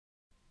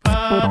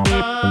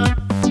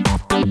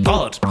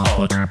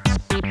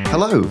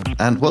Hello,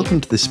 and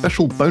welcome to this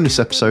special bonus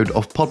episode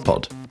of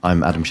PodPod.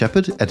 I'm Adam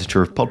Shepherd,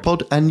 editor of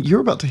PodPod, and you're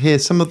about to hear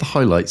some of the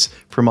highlights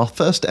from our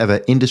first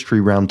ever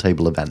industry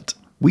roundtable event.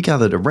 We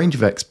gathered a range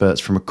of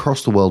experts from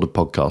across the world of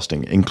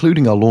podcasting,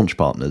 including our launch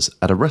partners,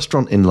 at a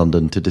restaurant in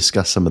London to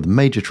discuss some of the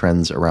major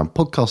trends around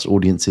podcast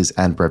audiences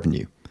and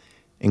revenue,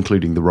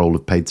 including the role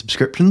of paid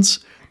subscriptions,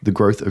 the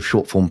growth of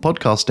short-form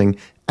podcasting,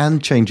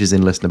 and changes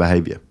in listener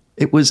behaviour.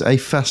 It was a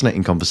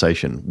fascinating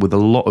conversation with a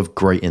lot of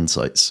great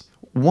insights.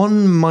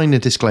 One minor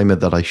disclaimer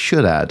that I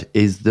should add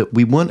is that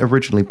we weren't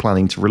originally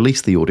planning to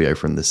release the audio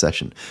from this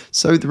session,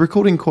 so the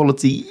recording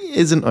quality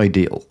isn't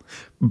ideal.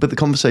 But the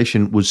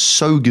conversation was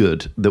so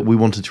good that we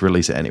wanted to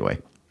release it anyway.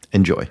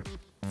 Enjoy.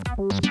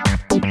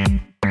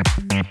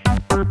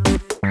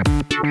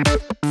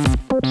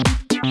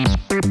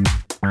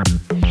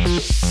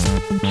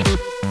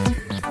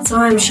 So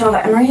I'm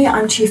Charlotte Emery.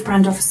 I'm Chief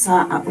Brand Officer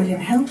at William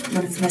Hill,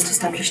 one of the most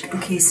established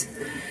bookies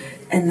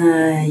in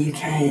the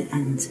UK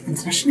and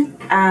internationally.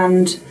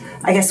 And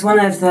I guess one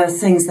of the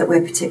things that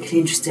we're particularly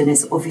interested in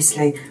is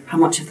obviously how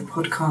much of the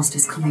podcast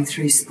is coming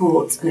through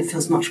sports, and it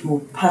feels much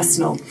more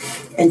personal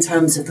in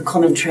terms of the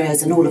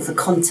commentaries and all of the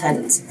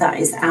content that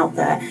is out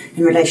there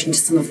in relation to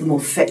some of the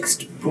more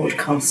fixed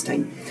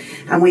broadcasting.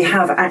 And we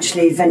have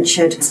actually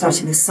ventured,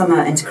 starting this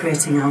summer, into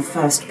creating our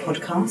first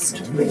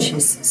podcast, which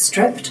is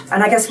Stripped.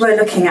 And I guess we're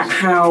looking at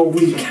how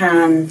we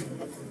can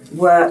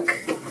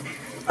work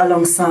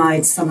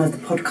alongside some of the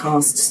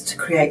podcasts to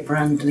create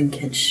brand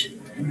linkage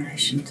in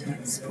relation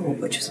to sport,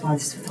 which is why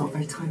this felt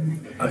very timely.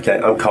 Okay,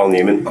 I'm Carl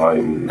Newman.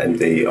 I'm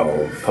MD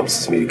of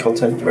Publicis Media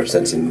Content,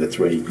 representing the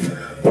three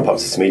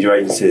Publicis Media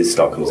agencies,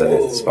 Starcom,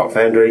 Zenith, Spark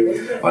Foundry.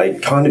 I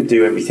kind of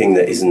do everything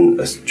that isn't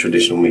a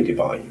traditional media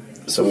buy.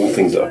 So all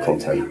things that are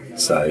content.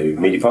 So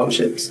media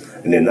partnerships,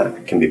 and in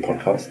that can be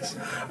podcasts.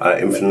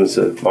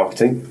 Influencer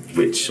marketing,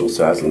 which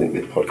also has a link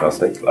with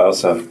podcasting. I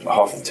also have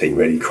half the team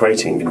really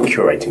creating and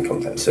curating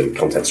content. So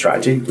content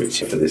strategy,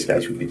 which for this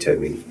case would be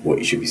determining what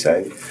you should be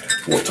saying,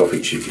 what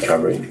topics you should be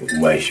covering,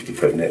 where you should be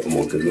putting it, and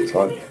what good looks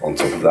like. On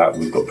top of that,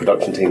 we've got a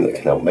production team that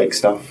can help make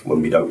stuff when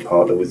we don't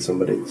partner with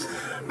somebody,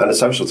 and a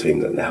social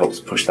team that helps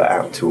push that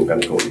out to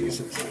organic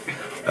audiences.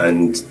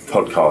 And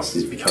podcast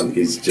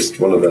is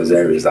just one of those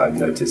areas that I've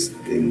noticed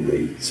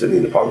certainly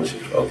in the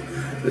partnership world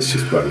that's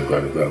just grown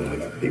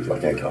with people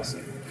like Acast.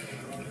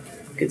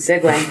 Good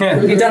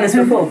segue. You've done this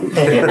before.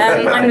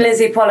 I'm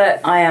Lizzie Pollett.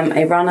 I am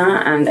a runner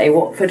and a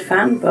Watford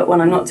fan, but when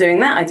I'm not doing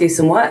that, I do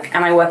some work,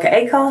 and I work at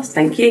Acast,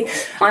 thank you.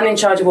 I'm in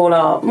charge of all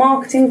our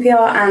marketing,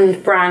 PR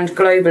and brand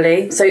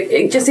globally. So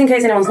just in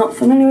case anyone's not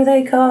familiar with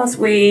Acast,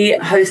 we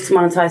host,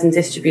 monetize and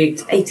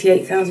distribute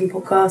 88,000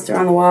 podcasts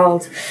around the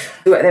world.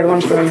 We work with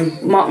everyone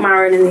from Mark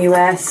Maron in the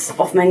US,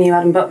 Off Menu,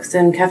 Adam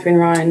Buxton, Catherine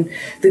Ryan,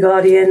 The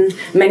Guardian,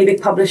 many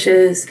big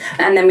publishers,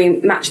 and then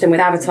we match them with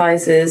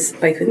advertisers,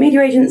 both with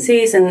media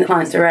agencies and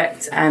clients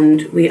direct,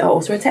 and we are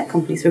also a tech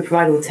company, so we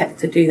provide all the tech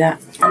to do that,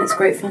 and it's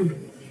great fun.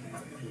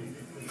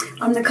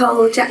 I'm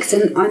Nicole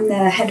Jackson. I'm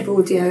the head of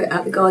audio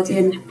at The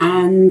Guardian,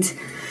 and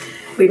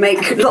we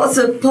make lots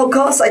of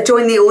podcasts. I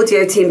joined the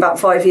audio team about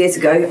 5 years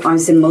ago. I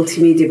was in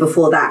multimedia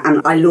before that,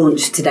 and I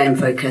launched Today in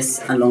Focus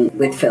along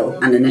with Phil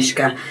and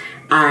Anushka.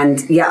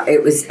 And yeah,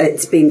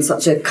 it's been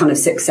such a kind of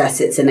success.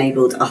 It's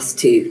enabled us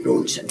to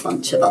launch a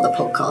bunch of other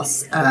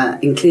podcasts,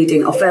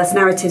 including our first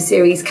narrative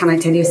series, Can I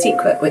Tell You a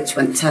Secret, which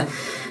went to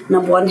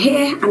 #1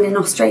 here and in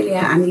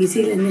Australia and New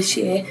Zealand this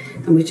year.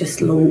 And we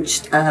just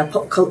launched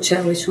Pop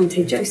Culture with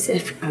Shantae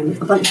Joseph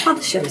and a bunch of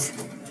other shows.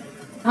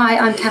 Hi,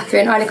 I'm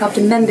Catherine. I look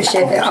after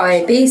membership at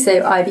IAB,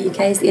 so IAB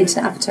UK is the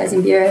Internet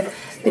Advertising Bureau.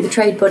 We're the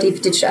trade body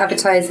for digital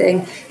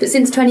advertising. But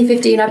since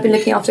 2015, I've been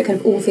looking after kind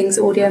of all things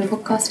audio and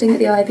podcasting at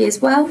the IAB as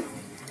well.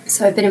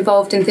 So I've been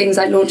involved in things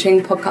like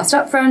launching podcast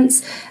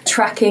upfronts,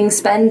 tracking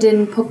spend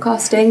in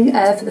podcasting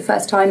for the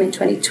first time in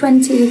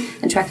 2020,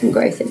 and tracking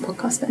growth in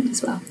podcast spend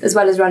as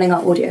well as running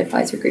our audio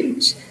advisory group,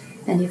 which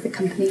many of the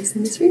companies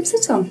in this room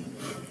sit on.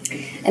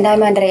 And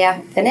I'm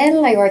Andrea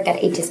Fennell. I work at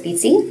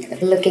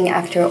HSBC, looking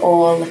after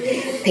all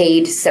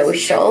paid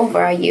social for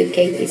our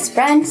UK-based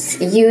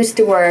brands. Used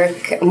to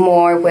work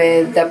more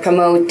with the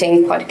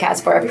promoting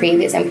podcasts for our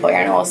previous employer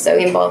and also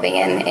involving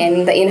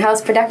in the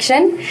in-house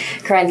production.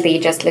 Currently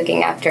just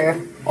looking after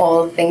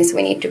all things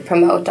we need to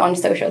promote on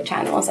social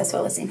channels as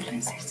well as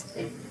influencers.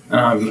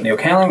 I'm Neil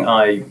Cowling.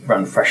 I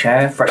run Fresh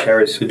Air. Fresh Air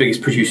is the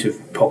biggest producer of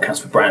podcasts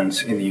for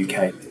brands in the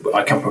UK.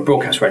 I come from a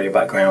broadcast radio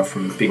background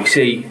from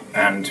BBC,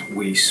 and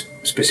we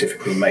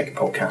specifically make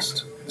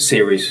podcast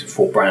series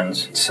for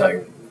brands.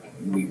 So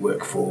we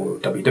work for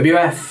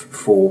WWF,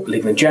 for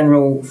Legal &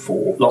 General,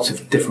 for lots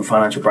of different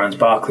financial brands,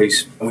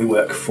 Barclays. We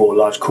work for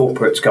large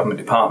corporates, government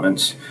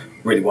departments,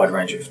 really wide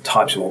range of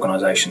types of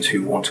organisations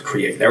who want to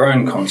create their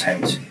own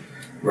content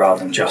rather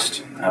than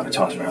just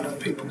advertise around other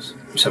people's.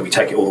 So we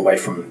take it all the way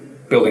from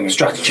building a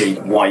strategy,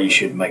 why you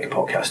should make a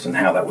podcast and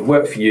how that would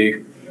work for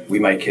you. We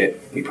make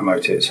it, we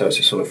promote it, so it's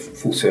a sort of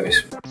full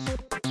service.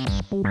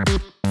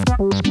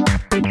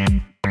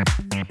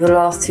 The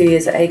last 2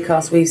 years at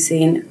Acast, we've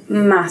seen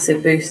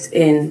massive boost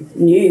in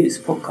news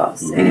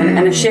podcasting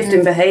and a shift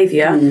in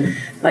behaviour,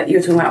 like you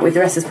were talking about with The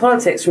Rest is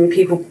Politics, from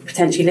people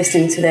potentially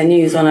listening to their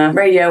news on a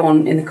radio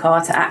in the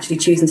car to actually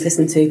choosing to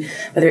listen to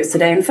whether it's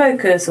Today in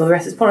Focus or The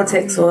Rest is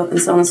Politics and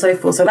so on and so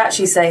forth. So I'd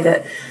actually say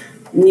that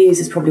news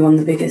is probably one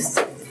of the biggest,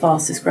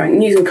 fastest growing,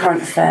 news and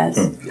current affairs.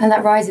 And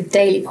that rise of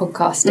daily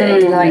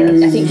podcasting,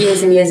 I think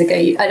years and years ago,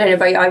 I don't know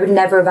about you, I would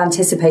never have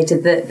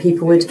anticipated that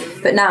people would,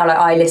 but now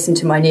I listen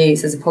to my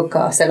news as a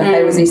podcast, so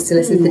I always used to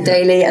listen to the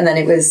daily, and then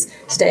it was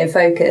Stay in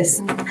Focus,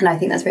 and I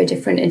think that's very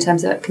different in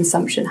terms of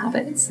consumption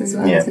habits as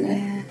well, isn't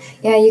it?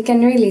 Yeah, you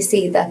can really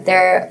see that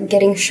they're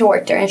getting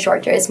shorter and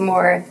shorter. It's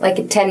more like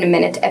a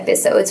 10-minute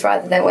episodes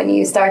rather than when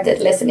you started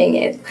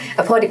listening.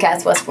 A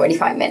podcast was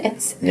 45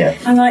 minutes. Yeah.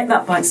 I like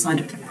that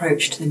bite-sized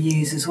approach to the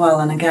news as well.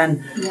 And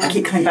again, I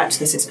keep coming back to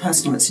this, it's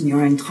personal, it's in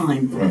your own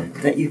time,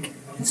 that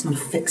it's not a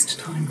fixed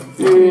time.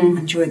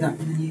 Enjoy that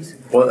in the news.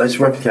 Well, it's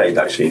replicated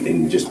actually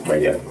in just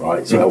radio,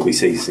 right? So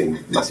LBC's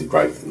seen massive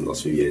growth in the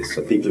last few years.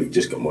 So people have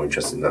just got more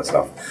interested in that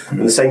stuff. And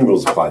the same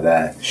rules apply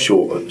there.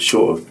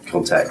 Shorter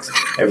context,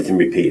 everything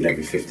repeated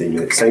every 15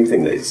 minutes. Same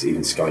thing that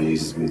even Sky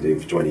News has been doing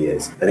for 20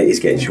 years. And it is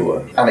getting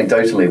shorter.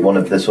 Anecdotally, one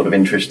of the sort of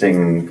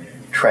interesting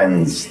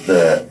trends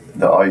that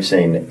I've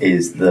seen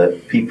is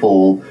that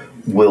people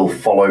will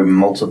follow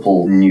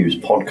multiple news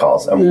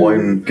podcasts and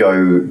won't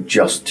go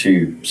just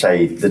to,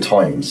 say, The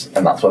Times,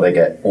 and that's where they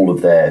get all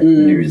of their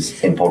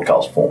news in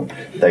podcast form.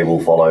 They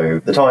will follow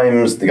The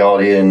Times, The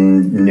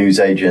Guardian, news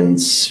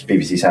agents,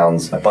 BBC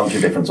Sounds, a bunch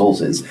of different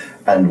sources,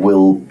 and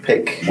will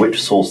pick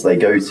which source they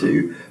go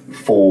to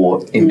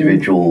for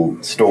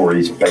individual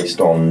stories based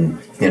on,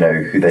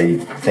 who they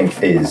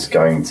think is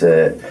going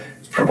to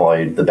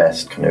provide the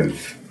best kind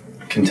of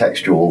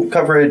contextual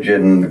coverage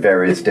and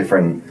various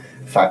different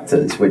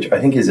factors, which I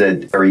think is a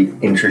very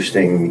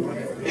interesting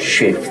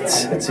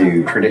shift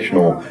to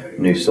traditional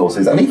news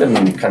sources and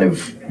even kind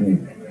of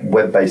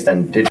web-based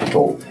and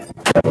digital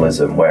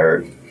journalism,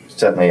 where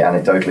certainly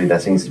anecdotally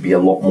there seems to be a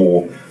lot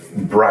more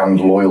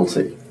brand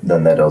loyalty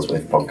than there does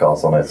with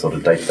podcasts on a sort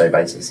of day-to-day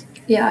basis.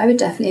 Yeah, I would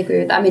definitely agree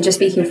with that. I mean, just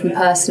speaking from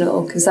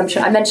personal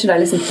consumption, I mentioned I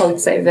listen to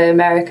Politics Over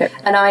America,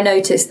 and I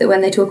noticed that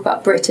when they talk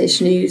about British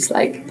news,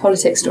 like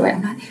politics story,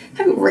 I'm like, I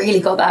haven't really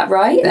got that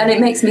right. And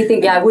it makes me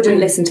think, I wouldn't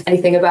listen to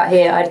anything about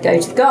here. I'd go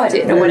to The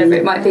Guardian or whatever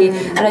it might be.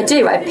 And I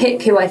do. I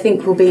pick who I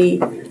think will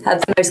have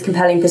the most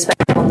compelling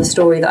perspective on the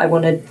story that I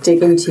want to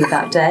dig into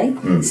that day.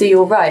 So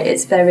you're right.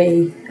 It's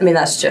very,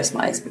 that's just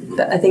my experience,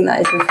 but I think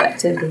that is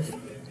reflective of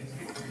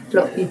a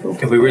lot of people.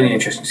 It'll be really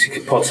interesting to see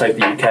Pod Save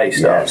the UK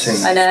starts in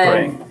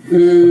spring. Mm.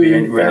 It'll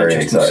be really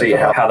interesting to see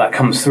how that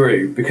comes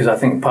through, because I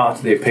think part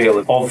of the appeal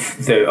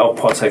of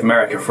Pod Save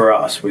America for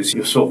us was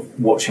you're sort of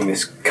watching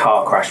this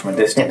car crash from a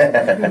distance.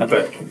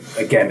 But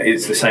again,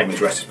 it's the same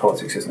as Rest is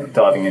Politics, isn't it?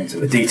 Diving into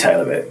the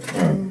detail of it.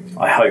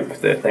 I hope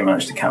that they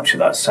manage to capture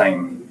that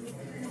same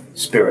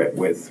spirit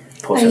with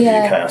Pod Save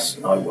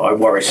the UK. I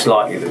worry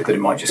slightly that it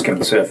might just come to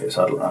the surface.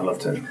 I'd love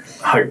to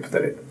hope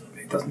that it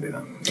doesn't do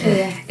that.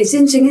 Yeah. It's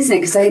interesting, isn't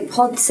it? Because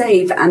Pod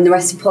Save and The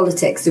Rest of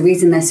Politics, the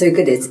reason they're so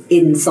good is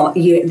inside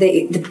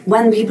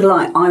when people are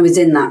like, I was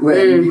in that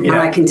room and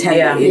I can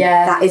tell you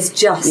that is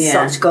just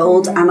such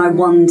gold. And I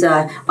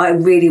wonder, I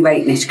really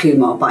rate Nish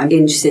Kumar, but I'm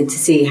interested to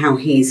see how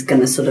he's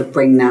going to sort of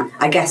bring that,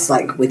 I guess,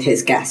 like with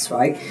his guests,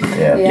 right?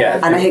 Yeah.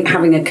 And I think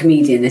having a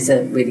comedian is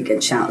a really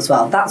good shout as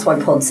well. That's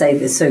why Pod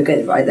Save is so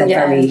good, right? They're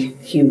very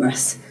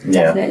humorous.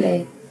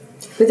 Definitely.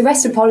 With The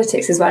Rest of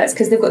Politics as well, it's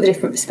because they've got the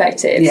different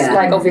perspectives. Yeah.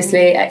 Like, obviously,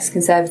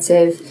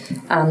 ex-Conservative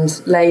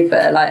and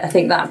Labour, I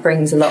think that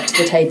brings a lot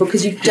to the table,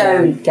 because you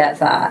don't get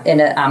that in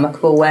an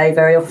amicable way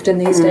very often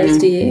these days,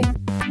 do you?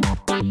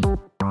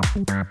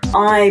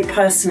 I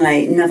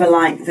personally never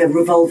like the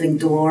revolving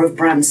door of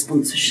brand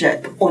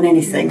sponsorship on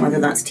anything, whether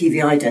that's TV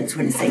idents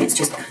or anything. It's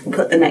just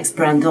put the next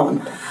brand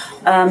on.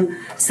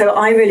 So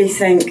I really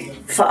think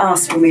for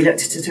us, when we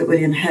looked at it at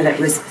William Hill,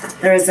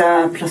 there is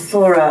a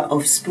plethora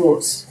of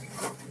sports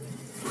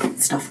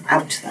stuff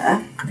out there.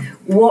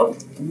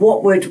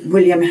 What would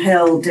William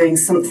Hill doing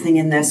something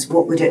in this,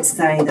 what would it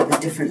say that was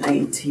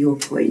differently, to your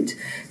point?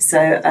 So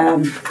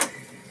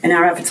in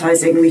our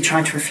advertising, we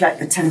try to reflect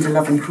the tender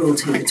love and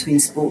cruelty between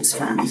sports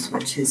fans,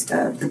 which is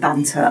the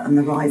banter and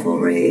the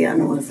rivalry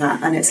and all of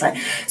that. And it's like,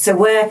 so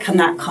where can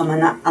that come?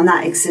 And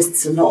that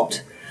exists a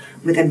lot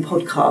within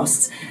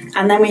podcasts.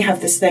 And then we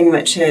have this thing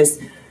which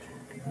is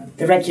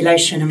the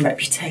regulation and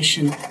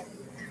reputation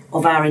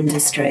of our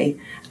industry,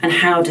 and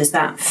how does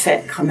that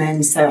fit come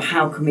in? So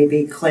how can we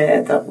be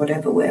clear that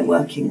whatever we're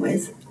working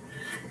with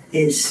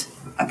is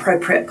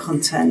appropriate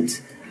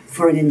content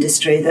for an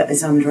industry that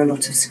is under a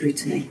lot of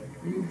scrutiny?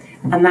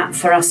 And that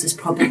for us is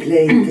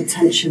probably the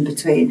tension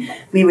between,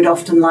 we would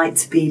often like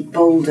to be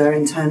bolder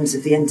in terms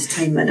of the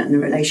entertainment and the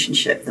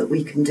relationship that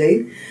we can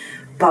do,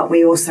 but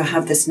we also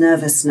have this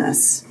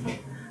nervousness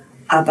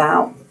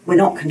about we're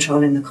not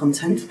controlling the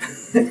content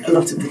a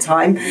lot of the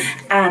time,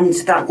 and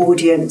that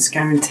audience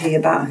guarantee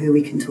about who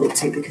we can talk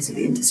to because of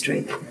the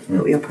industry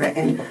that we operate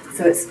in.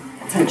 So it's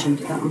attention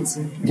to that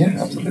answer. Yeah,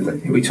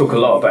 absolutely. We talk a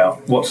lot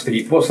about what's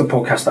the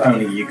podcast that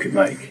only you could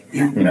make.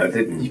 Yeah. You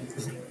know,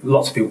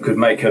 lots of people could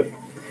make a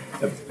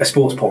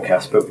sports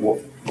podcast, but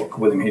what could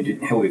William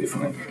Hill do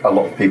differently? A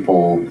lot of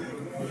people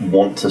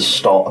want to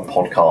start a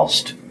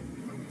podcast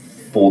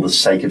for the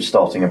sake of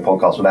starting a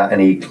podcast without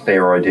any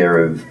clear idea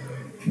of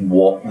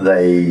what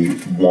they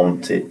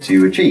want it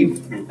to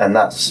achieve. And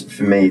that's,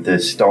 for me, the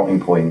starting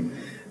point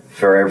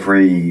for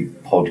every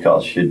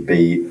podcast should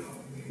be,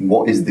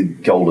 what is the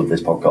goal of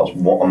this podcast?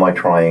 What am I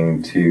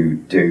trying to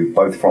do,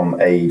 both from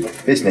a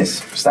business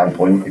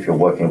standpoint, if you're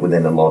working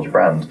within a large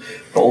brand,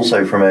 but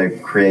also from a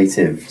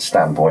creative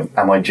standpoint?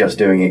 Am I just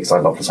doing it because I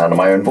love the sound of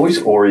my own voice,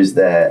 or is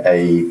there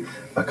a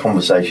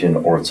conversation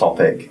or a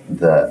topic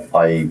that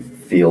I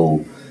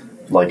feel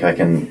like I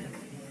can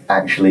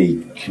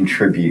actually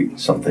contribute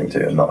something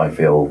to and that I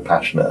feel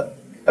passionate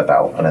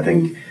about? And I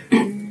think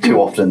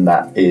too often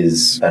that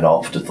is an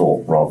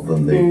afterthought rather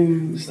than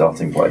the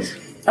starting place.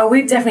 Oh,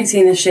 we've definitely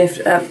seen a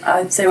shift.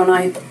 I'd say when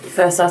I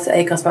first started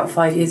at Acast about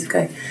 5 years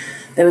ago,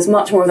 there was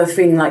much more of a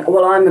feeling like,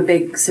 well, I'm a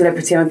big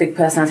celebrity, I'm a big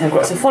personality, I've got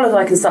lots of followers,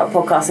 I can start a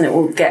podcast and it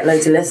will get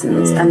loads of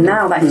listens. And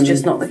now that is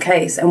just not the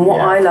case. And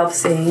what I love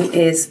seeing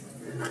is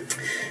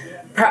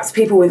perhaps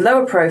people with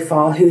lower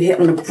profile who hit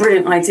on a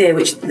brilliant idea,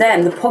 which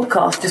then the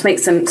podcast just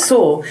makes them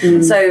soar.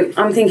 So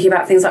I'm thinking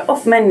about things like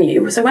Off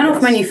Menu. So when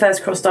Off Menu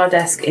first crossed our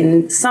desk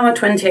in summer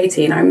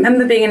 2018, I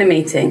remember being in a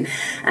meeting,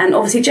 and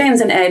obviously James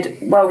and Ed,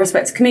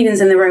 well-respected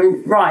comedians in their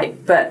own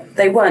right, but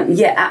they weren't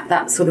yet at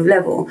that sort of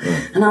level.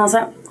 And I was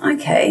like,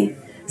 okay,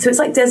 so it's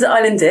like Desert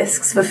Island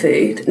Discs for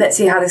food. Let's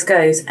see how this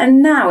goes.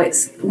 And now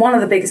it's one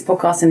of the biggest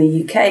podcasts in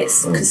the UK.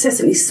 It's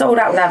consistently sold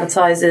out with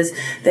advertisers.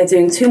 They're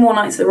doing 2 more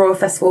nights at the Royal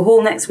Festival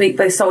Hall next week,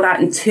 both sold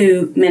out in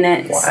 2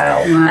 minutes.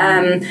 Wow.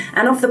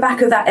 And off the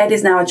back of that, Ed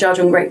is now a judge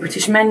on Great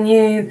British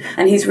Menu,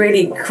 and he's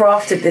really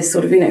crafted this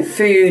sort of,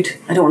 food,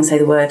 I don't want to say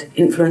the word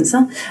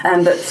influencer,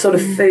 but sort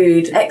of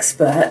food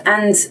expert.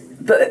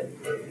 But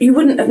you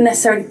wouldn't have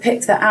necessarily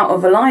picked that out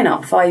of a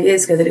lineup 5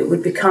 years ago that it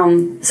would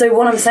become. So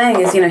what I'm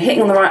saying is,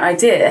 hitting on the right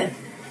idea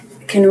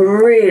can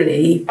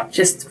really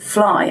just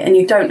fly, and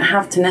you don't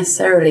have to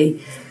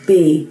necessarily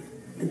be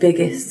the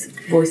biggest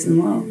voice in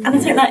the world. And I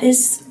think that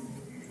is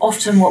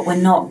often what we're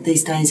not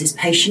these days, is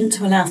patient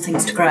to allow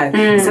things to grow.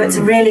 So it's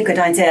a really good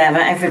idea.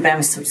 Everybody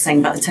was sort of saying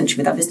about the tension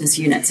with our business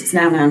units. It's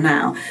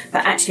now.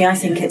 But actually, I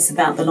think it's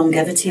about the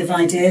longevity of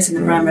ideas and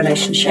the brand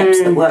relationships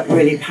that work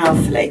really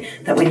powerfully,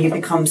 that when you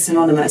become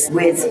synonymous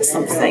with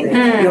something,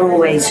 you're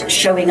always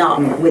showing up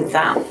with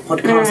that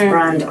podcast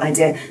brand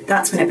idea.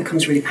 That's when it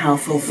becomes really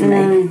powerful for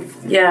me.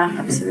 Yeah,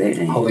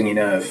 absolutely. Holding your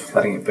nerve,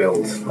 letting it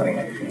build, letting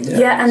it...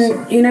 Yeah,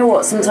 and you know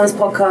what? Sometimes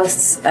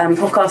podcasters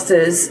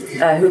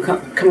who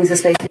come into the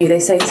space,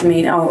 they say to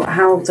me, "Oh,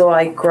 how do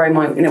I grow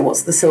my?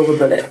 What's the silver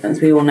bullet?" As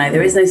we all know,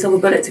 there is no silver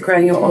bullet to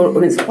growing your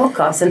audience of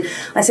podcasts. And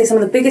I say some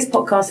of the biggest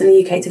podcasts in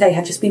the UK today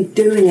have just been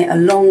doing it a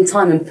long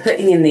time and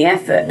putting in the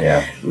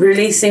effort,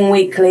 releasing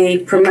weekly,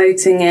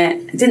 promoting it.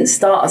 It didn't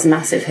start as a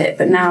massive hit,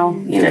 but now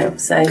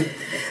so.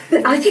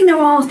 But I think there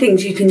are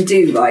things you can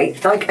do,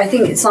 right? Like, I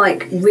think it's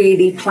like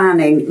really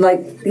planning,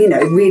 like,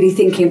 really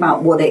thinking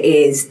about what it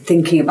is,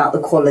 thinking about the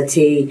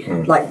quality.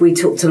 Like we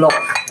talked a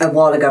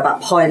while ago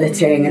about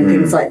piloting and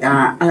things like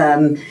that.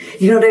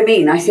 You know what I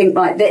mean? I think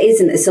like there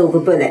isn't a silver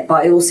bullet,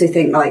 but I also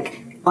think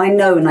like, I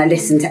know when I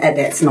listen to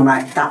edits and I'm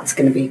like, that's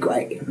going to be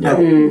great.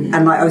 And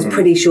like, I was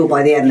pretty sure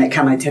by the end that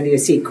Can I Tell You a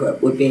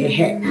Secret would be a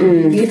hit.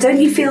 Don't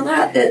you feel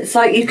that? It's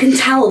like you can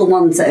tell the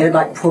ones that are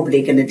like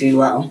probably going to do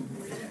well.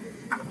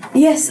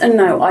 Yes and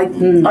no. I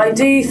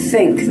do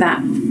think that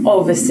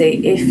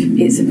obviously if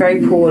it's a very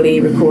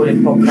poorly recorded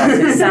podcast,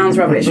 it sounds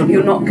rubbish.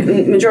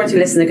 Majority of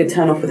listeners could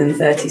turn off within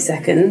 30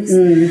 seconds.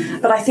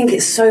 But I think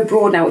it's so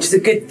broad now, which is a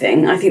good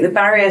thing. I think the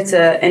barrier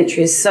to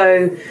entry is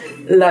so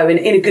low in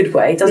a good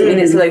way. It doesn't mean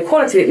it's low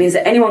quality. It means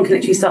that anyone can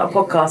literally start a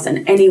podcast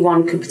and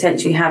anyone could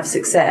potentially have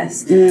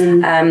success.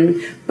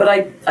 But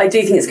I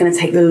do think it's going to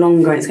take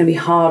longer and it's going to be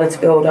harder to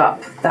build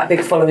up that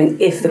big following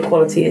if the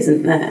quality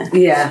isn't there.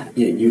 Yeah,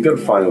 you've got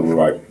to find all the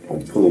right, or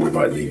pull all the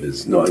right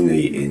levers, not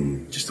only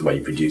in just the way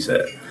you produce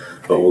it,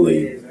 but all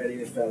the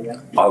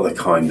other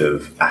kind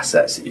of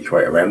assets that you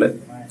create around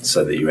it,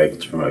 so that you're able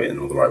to promote it in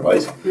all the right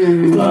ways.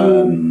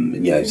 So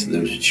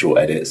there's short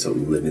edits that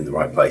will live in the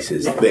right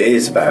places. But it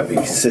is about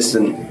being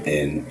consistent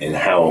in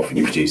how often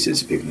you produce it,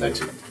 so people know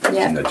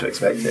to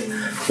expect it.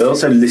 But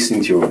also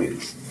listening to your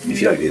audience. If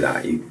you don't do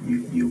that,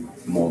 you're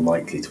more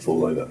likely to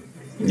fall over.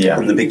 Yeah.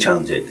 And the big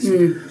challenge is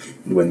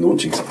when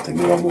launching something,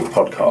 there are more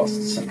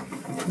podcasts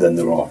than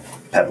there are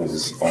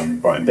pebbles on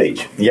Brighton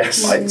Beach.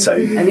 Yes. Right? So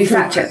Have you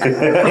fact checked that?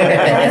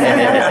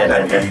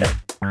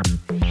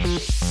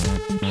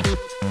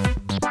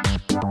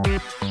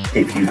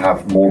 If you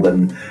have more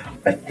than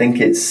I think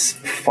it's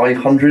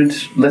 500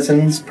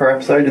 listens per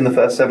episode in the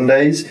first 7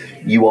 days,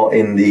 you are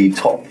in the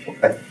top,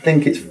 I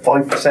think it's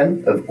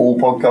 5% of all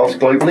podcasts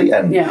globally.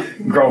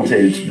 And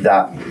granted,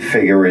 that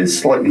figure is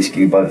slightly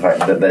skewed by the fact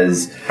that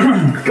there's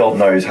God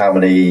knows how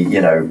many,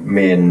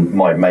 me and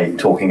my mate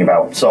talking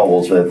about Star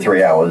Wars for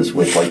 3 hours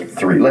with like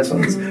 3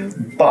 listens.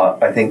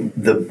 But I think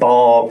the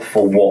bar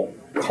for what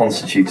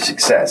constitutes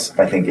success,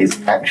 I think,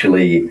 is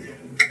actually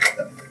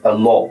a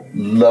lot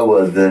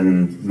lower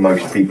than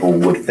most people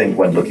would think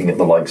when looking at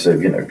the likes of,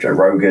 Joe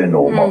Rogan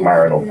or Mark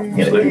Maron or,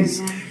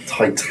 these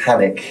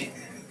titanic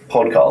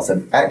podcasts.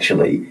 And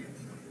actually,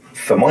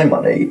 for my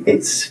money,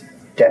 it's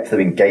depth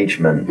of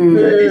engagement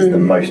that is the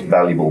most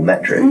valuable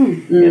metric,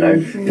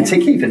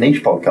 particularly for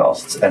niche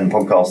podcasts and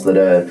podcasts that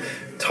are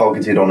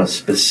targeted on a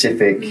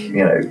specific,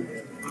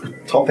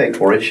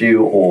 topic or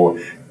issue or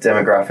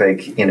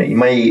demographic. You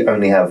may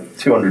only have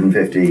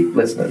 250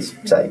 listeners,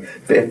 say,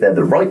 but if they're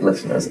the right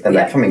listeners and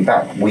they're coming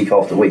back week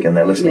after week and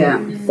they're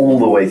listening all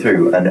the way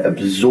through and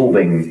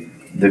absorbing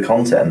the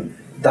content,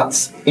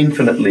 that's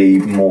infinitely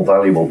more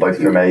valuable, both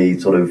from a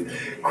sort of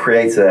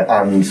creator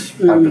and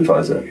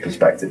advertiser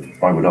perspective,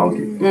 I would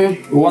argue.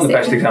 One of the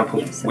best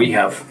examples we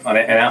have in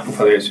our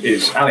portfolio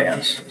is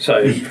Allianz.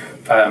 So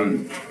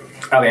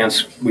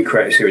Allianz, we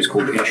create a series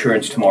called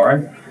Insurance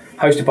Tomorrow,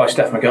 hosted by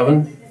Steph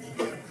McGovern.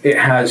 It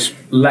has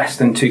less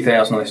than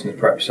 2,000 listeners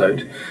per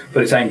episode,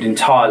 but it's aimed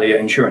entirely at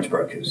insurance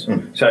brokers.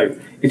 So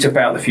it's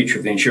about the future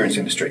of the insurance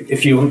industry.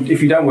 If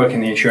you don't work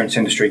in the insurance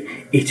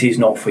industry, it is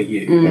not for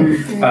you.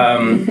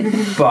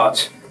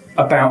 But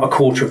about a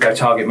quarter of their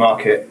target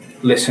market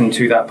listen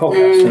to that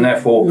podcast, and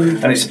therefore,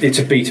 and it's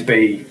a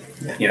B2B.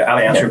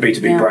 Allianz are a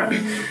B2B brand.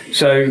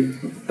 So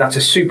that's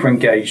a super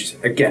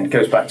engaged, again,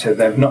 goes back to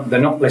they're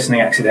not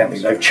listening accidentally.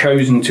 They've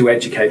chosen to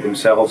educate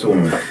themselves,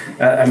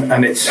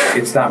 and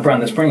it's that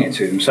brand that's bringing it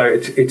to them. So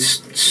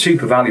it's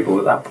super valuable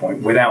at that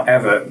point without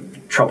ever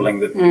troubling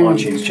the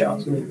iTunes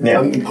charts.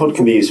 Pod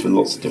can be used for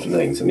lots of different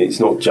things. I mean, it's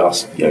not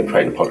just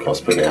creating a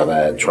podcast, putting it out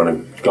there, trying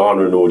to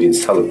garner an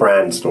audience, tell a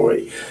brand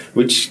story,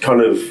 which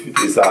kind of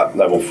is that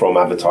level from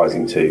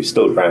advertising to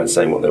still the brand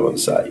saying what they want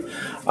to say.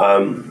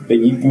 But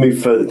you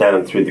move further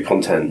down through the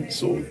content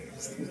sort of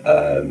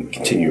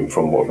continuum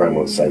from what a brand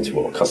wants to say to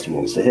what a customer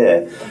wants to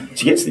hear,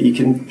 to get to that you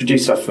can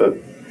produce stuff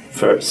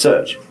for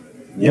search.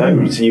 So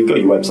you've got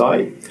your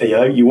website.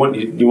 You want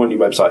your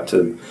website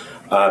to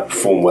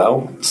perform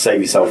well,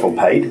 save yourself on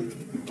paid,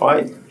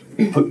 right?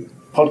 Put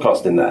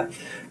podcast in there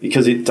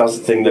because it does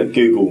the thing that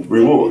Google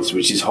rewards,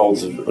 which is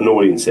holds an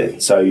audience in.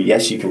 So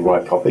yes, you can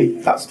write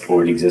copy. That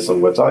already exists on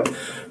the website.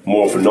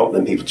 More often than not,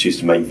 then people choose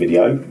to make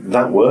video.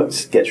 That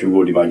works, gets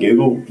rewarded by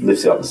Google,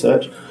 lifts it up the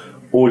search.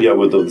 Audio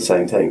will do the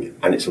same thing,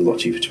 and it's a lot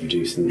cheaper to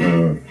produce than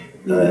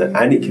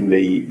and it can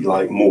be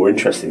more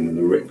interesting than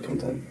the written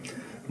content.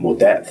 More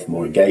depth,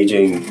 more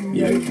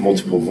engaging,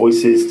 multiple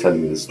voices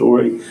telling the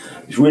story.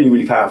 It's really,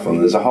 really powerful. And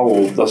there's a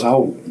whole,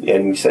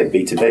 and we say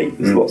B2B,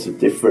 there's lots of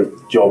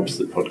different jobs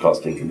that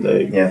podcasting can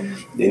do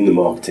in the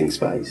marketing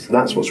space. And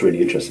that's what's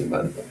really interesting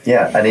about it.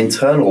 Yeah, and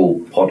internal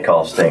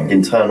podcasting,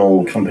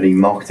 internal company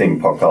marketing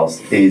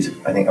podcast is,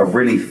 I think, a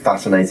really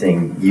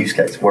fascinating use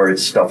case where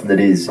it's stuff that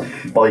is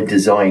by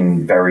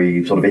design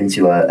very sort of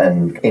insular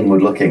and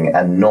inward looking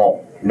and not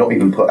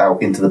even put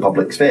out into the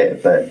public sphere,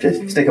 but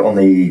just stick it on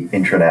the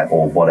intranet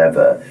or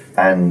whatever,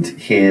 and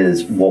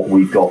here's what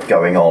we've got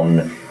going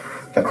on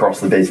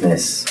across the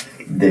business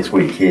this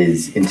week.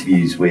 Here's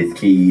interviews with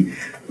key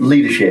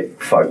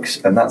leadership folks,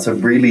 and that's a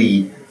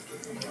really,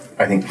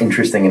 I think,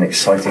 interesting and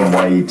exciting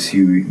way to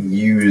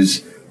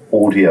use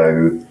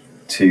audio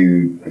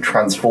to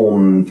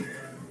transform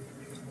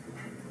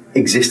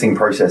existing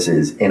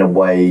processes in a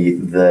way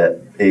that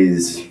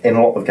is, in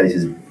a lot of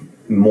cases,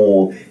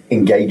 more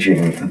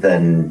engaging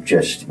than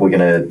just we're going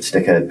to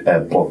stick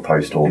a blog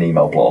post or an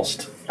email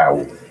blast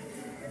out.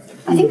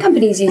 I think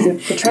companies use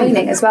it for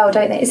training as well,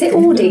 don't they? Is it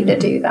Audi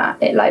that do that?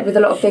 With a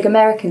lot of big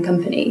American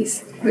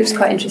companies, which is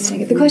quite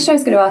interesting. The question I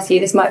was going to ask you,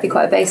 this might be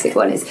quite a basic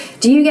one, is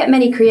do you get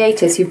many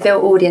creators who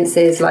built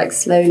audiences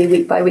slowly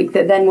week by week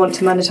that then want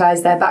to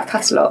monetize their back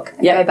catalogue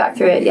and go back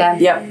through it?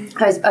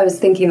 I was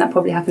thinking that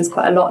probably happens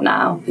quite a lot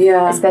now,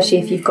 especially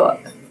if you've got,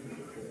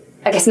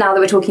 I guess now that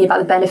we're talking about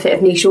the benefit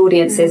of niche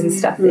audiences and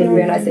stuff, they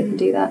realise they can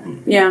do that.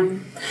 Yeah,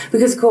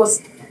 because of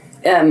course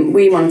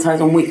we monetize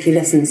on weekly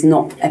listens,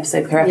 not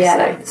episode per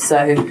episode.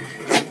 So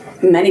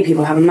many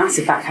people have a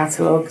massive back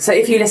catalogue. So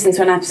if you listen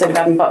to an episode of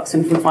Adam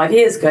Buxton from 5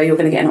 years ago, you're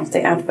going to get an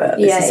up-to-date advert.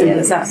 It's as simple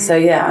as that. So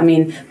I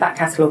mean, back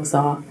catalogues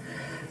are,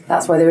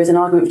 that's why there is an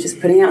argument for just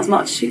putting out as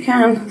much as you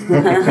can,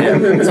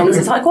 as long as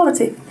it's high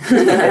quality.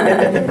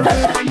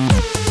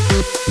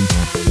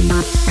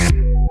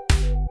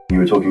 You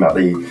were talking about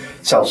the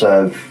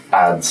self-serve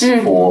ads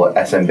for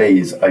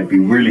SMBs. I'd be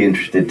really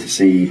interested to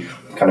see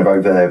kind of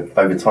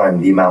over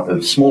time the amount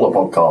of smaller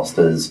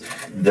podcasters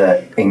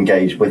that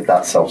engage with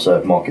that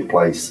self-serve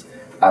marketplace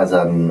as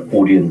an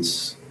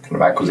audience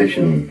kind of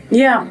acquisition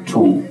Yeah.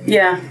 tool.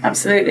 Yeah,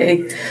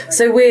 absolutely.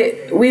 So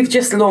we've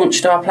just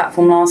launched our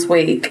platform last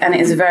week, and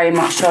it is very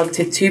much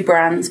targeted to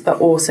brands, but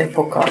also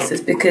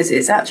podcasters, because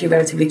it's actually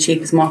relatively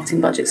cheap as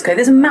marketing budgets go.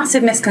 There's a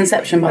massive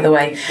misconception, by the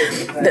way,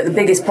 that the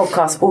biggest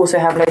podcasts also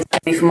have loads of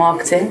money for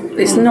marketing.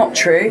 It's not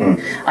true.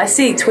 I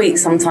see tweets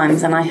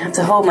sometimes, and I have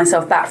to hold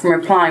myself back from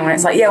replying when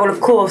it's like, yeah, well, of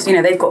course, you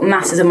know, they've got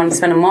masses of money to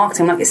spend on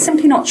marketing. I'm like, it's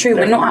simply not true.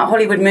 We're not at a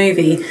Hollywood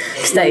movie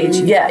stage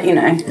yet, you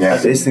know. Yeah,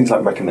 it's things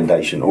like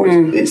recommendation, or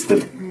it's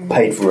the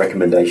paid for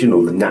recommendation,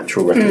 or the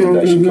natural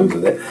recommendation comes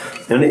with it,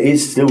 and it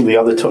is still the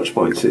other touch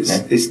points.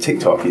 It's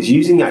TikTok. It's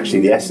using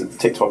actually the essence,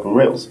 TikTok and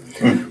Reels.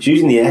 It's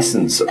using the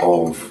essence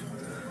of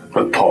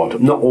a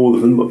pod. Not all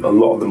of them, but a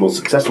lot of the more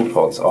successful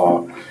pods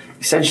are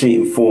essentially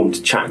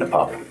informed chat in a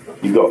pub.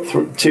 You've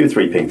got 2 or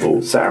 3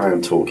 people sat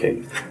around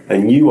talking,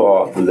 and you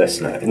are the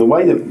listener. In the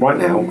way that right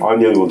now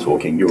I'm the only one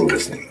talking, you're all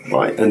listening,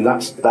 right? And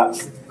that's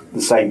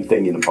the same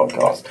thing in a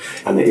podcast,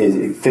 and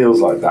it feels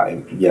like that,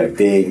 you know,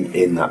 being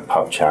in that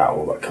pub chat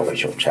or that coffee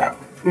shop chat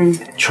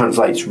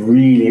translates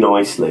really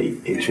nicely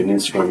into an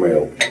Instagram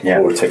reel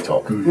or a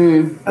TikTok,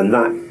 and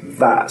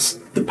that's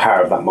the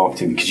power of that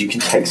marketing, because you can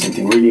take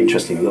something really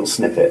interesting, a little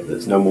snippet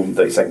that's no more than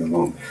 30 seconds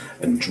long,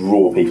 and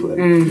draw people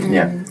in.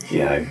 You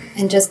know.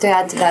 And just to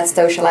add to that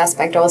social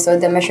aspect, also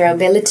the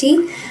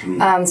measurability.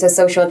 So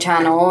social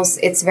channels,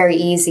 it's very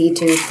easy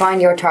to find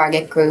your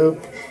target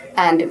group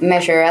and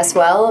measure as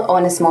well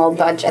on a small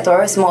budget,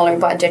 or a smaller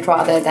budget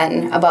rather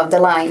than above the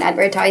line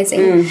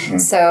advertising.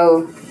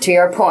 So to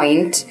your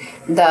point,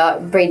 the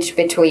bridge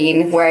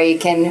between where you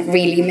can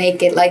really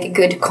make it like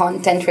good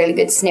content, really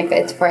good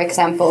snippet, for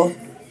example.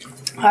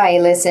 I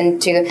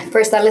listened to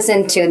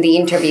the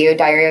interview,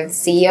 Diary of the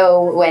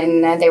CEO,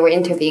 when they were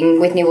interviewing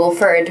Whitney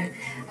Wolford,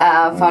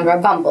 founder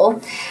of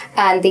Bumble.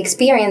 And the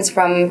experience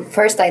from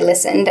first I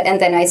listened, and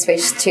then I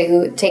switched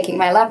to taking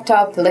my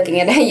laptop, looking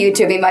at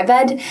YouTube in my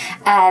bed,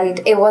 and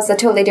it was a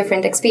totally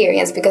different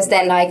experience, because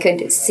then I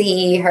could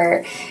see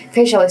her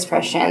facial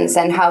expressions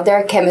and how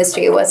their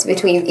chemistry was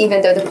between,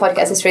 even though the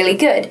podcast is really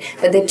good,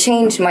 but they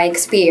changed my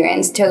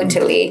experience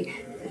totally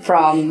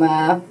from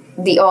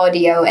the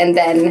audio and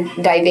then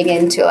diving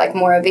into like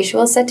more a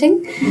visual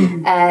setting.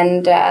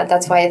 And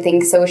that's why I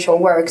think social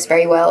works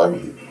very well.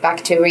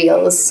 Back to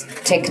Reels,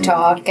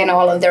 TikTok, and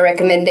all of the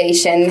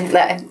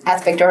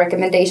aspect of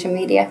recommendation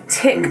media.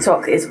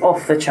 TikTok is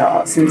off the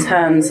charts in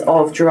terms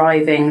of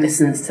driving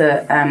listeners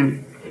to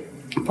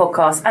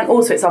podcasts, and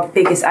also it's our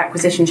biggest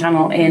acquisition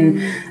channel in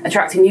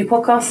attracting new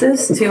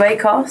podcasters to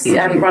Acast.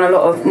 Run a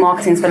lot of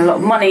marketing, spend a lot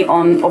of money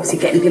on obviously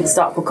getting people to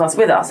start podcasts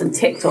with us, and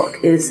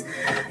TikTok is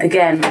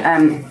again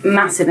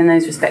massive in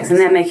those respects, and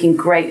they're making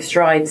great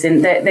strides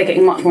in. They're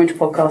getting much more into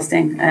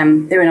podcasting.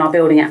 They're in our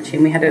building actually,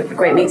 and we had a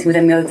great meeting with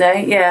them the other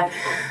day.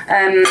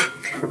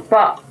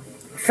 But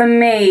for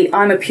me,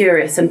 I'm a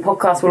purist, and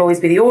podcast will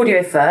always be the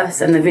audio first,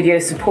 and the video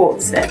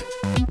supports it.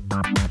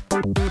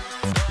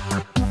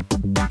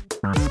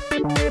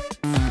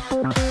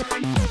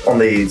 On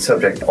the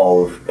subject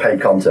of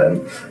paid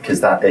content, because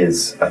that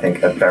is, I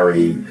think, a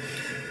very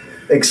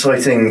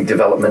exciting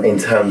development in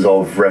terms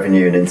of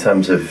revenue and in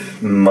terms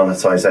of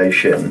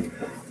monetization,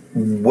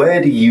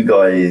 where do you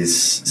guys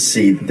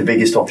see the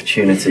biggest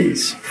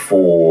opportunities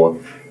for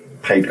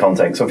paid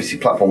content? So obviously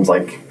platforms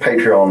like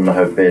Patreon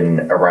have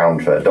been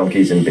around for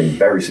donkeys and been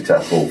very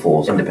successful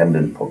for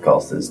independent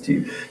podcasters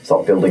to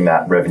start building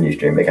that revenue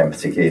stream, again,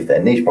 particularly if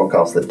they're niche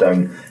podcasts that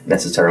don't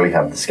necessarily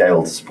have the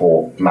scale to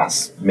support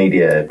mass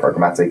media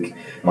programmatic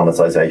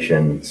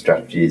monetization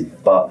strategies.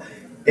 But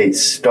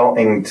it's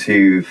starting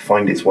to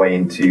find its way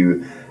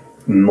into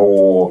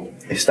more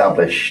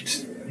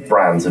established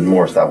brands and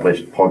more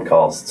established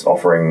podcasts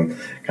offering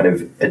kind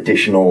of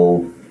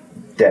additional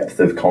depth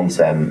of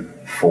content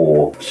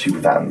for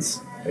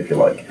superfans, if you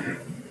like.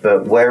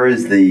 But where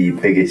is the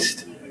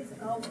biggest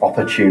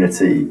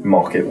opportunity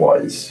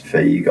market-wise for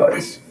you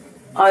guys?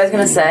 I was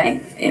going to say,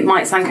 it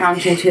might sound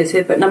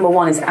counterintuitive, but number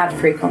one is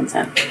ad-free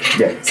content.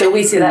 Yeah. So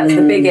we see that as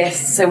the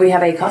biggest. So we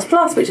have Acast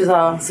Plus, which is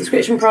our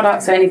subscription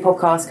product. So any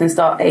podcast can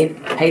start a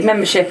paid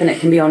membership, and it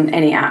can be on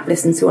any app,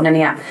 listened to on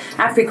any app.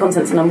 Ad-free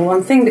content's the number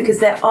one thing, because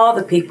there are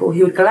the people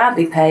who would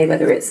gladly pay,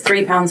 whether it's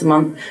 £3 a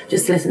month,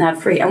 just to listen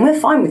ad-free. And we're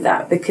fine with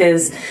that,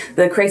 because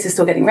the creator's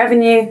still getting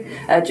revenue,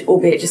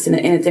 albeit just in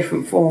a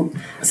different form.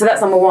 So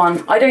that's number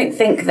one. I don't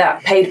think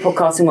that paid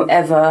podcasting will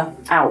ever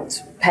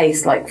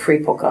outpace like free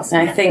podcasting.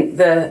 I think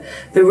the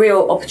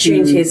real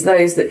opportunity is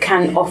those that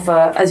can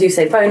offer, as you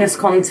say, bonus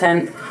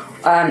content,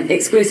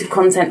 exclusive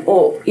content,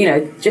 or, you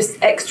know,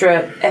 just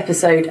extra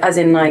episode, as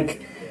in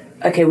like,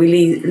 okay, we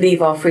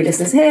leave our free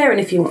listeners here, and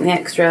if you want the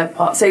extra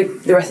part, so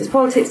The Rest is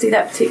Politics do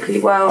that particularly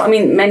well. I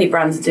mean, many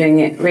brands are doing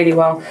it really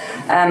well.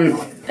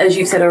 As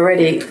you've said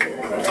already,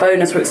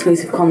 bonus or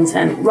exclusive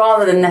content,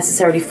 rather than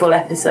necessarily full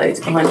episodes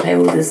behind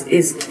paywalls,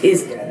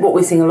 is what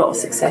we're seeing a lot of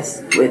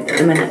success with at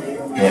the minute.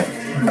 Yeah.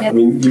 I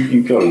mean,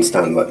 you've got to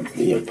understand that,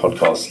 you know,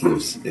 podcast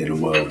lives in a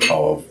world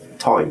of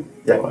time.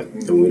 Right?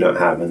 And we don't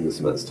have endless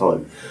amounts of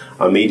time.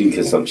 Our media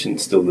consumption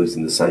still lives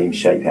in the same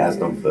shape it has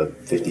done for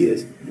 50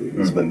 years.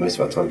 We spend most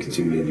of our time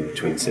consuming media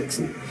between 6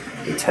 and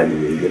 10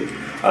 in the evening.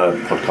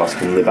 Podcast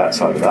can live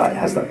outside of that. It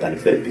has that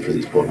benefit because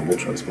it's portable,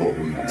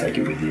 transportable. You can take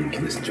it with you. You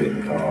can listen to it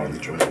in the car, on the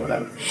train,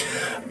 whatever.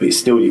 But it's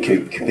still, you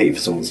can compete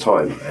for someone's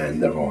time,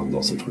 and there are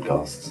lots of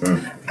podcasts.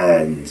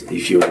 And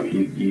if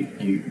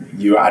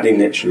you're adding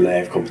an extra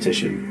layer of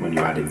competition when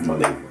you're adding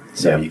money.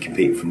 So you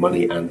compete for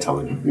money and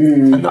time,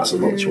 and that's a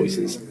lot of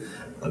choices.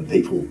 And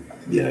people,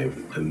 we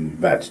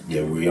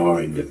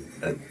are in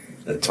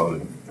a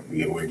time,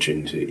 we're entering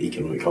into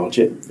economic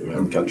hardship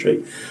around the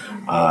country.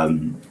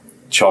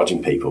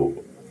 Charging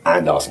people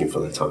and asking for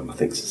their time, I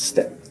think, is a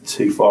step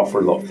too far for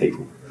a lot of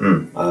people,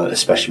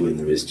 especially when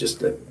there is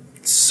just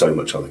so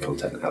much other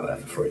content out there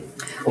for free.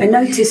 I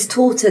noticed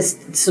Tortoise,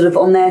 sort of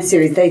on their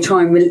series, they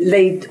try and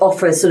they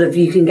offer a sort of,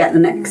 you can get the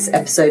next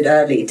episode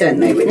early, don't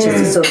they? Which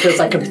is sort of feels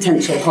like a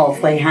potential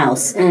halfway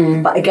house.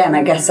 But again,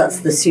 I guess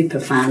that's the super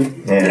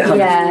fan.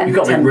 Yeah. You've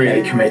got to be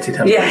really committed.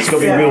 Haven't you? Yes. It's got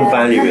to be real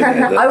value in it.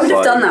 I would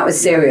have done that with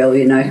Serial,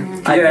 you know.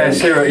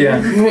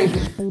 Serial,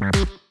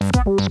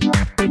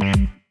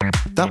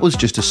 That was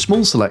just a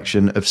small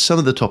selection of some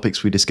of the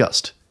topics we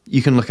discussed.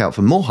 You can look out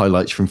for more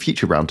highlights from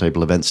future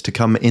Roundtable events to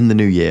come in the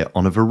new year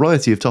on a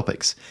variety of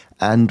topics,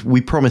 and we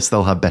promise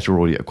they'll have better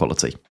audio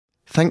quality.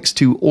 Thanks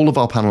to all of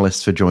our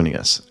panellists for joining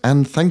us,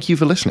 and thank you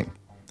for listening.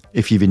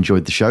 If you've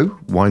enjoyed the show,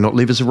 why not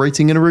leave us a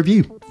rating and a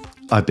review?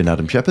 I've been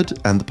Adam Shepherd,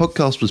 and the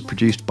podcast was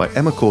produced by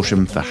Emma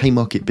Corsham for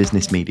Haymarket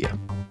Business Media.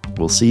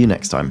 We'll see you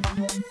next time.